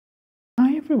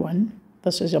Hi everyone,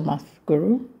 this is your math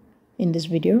guru. In this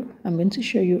video, I'm going to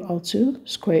show you how to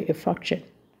square a fraction.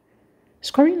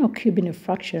 Squaring or cubing a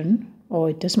fraction or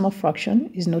a decimal fraction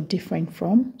is no different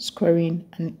from squaring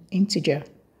an integer.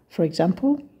 For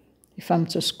example, if I'm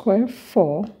to square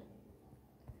 4,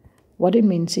 what it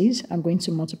means is I'm going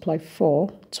to multiply 4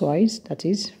 twice, that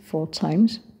is 4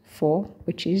 times 4,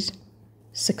 which is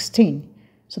 16.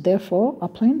 So therefore,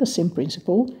 applying the same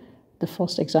principle, the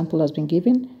first example has been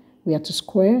given. We have to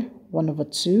square 1 over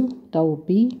 2. That will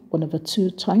be 1 over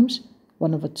 2 times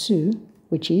 1 over 2,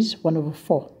 which is 1 over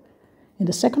 4. In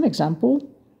the second example,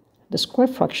 the square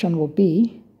fraction will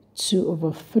be 2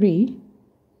 over 3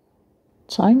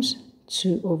 times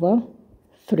 2 over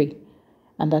 3.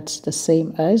 And that's the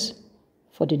same as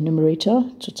for the numerator,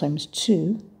 2 times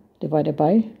 2 divided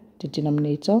by the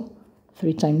denominator,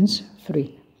 3 times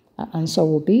 3. Our answer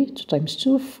will be 2 times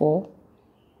 2, 4,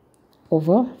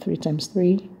 over 3 times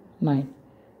 3, 9.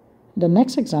 The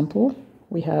next example,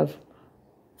 we have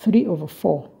 3 over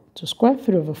 4. To square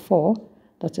 3 over 4,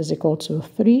 that is equal to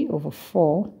 3 over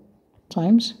 4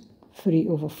 times 3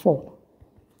 over 4.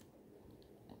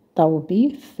 That will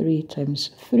be 3 times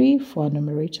 3 for our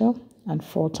numerator and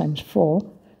 4 times 4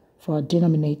 for our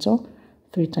denominator.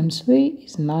 3 times 3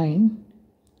 is 9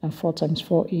 and 4 times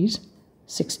 4 is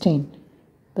 16.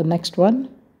 The next one,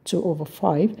 2 over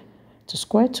 5. To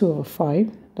square 2 over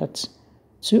 5, that's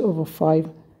 2 over 5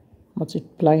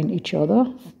 multiplying each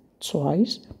other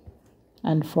twice.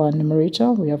 And for our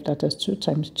numerator, we have that as 2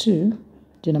 times 2,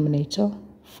 denominator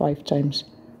 5 times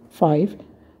 5.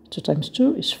 2 times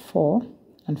 2 is 4,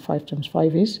 and 5 times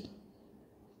 5 is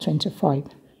 25.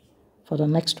 For the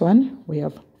next one, we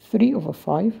have 3 over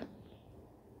 5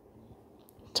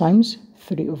 times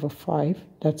 3 over 5.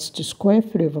 That's to square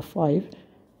 3 over 5.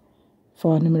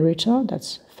 For our numerator,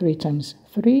 that's 3 times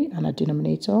 3, and our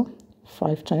denominator,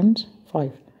 5 times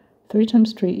 5. 3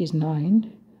 times 3 is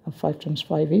 9, and 5 times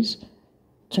 5 is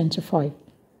 25.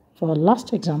 For our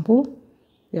last example,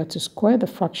 we have to square the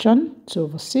fraction 2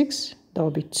 over 6. That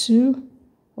will be 2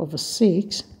 over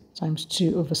 6 times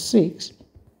 2 over 6.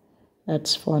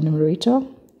 That's for our numerator,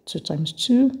 2 times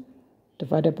 2,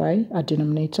 divided by our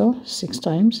denominator, 6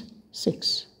 times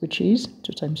 6, which is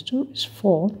 2 times 2 is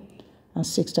 4, and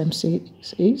 6 times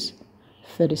 6 is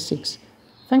 36.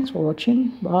 Thanks for watching.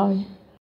 Bye.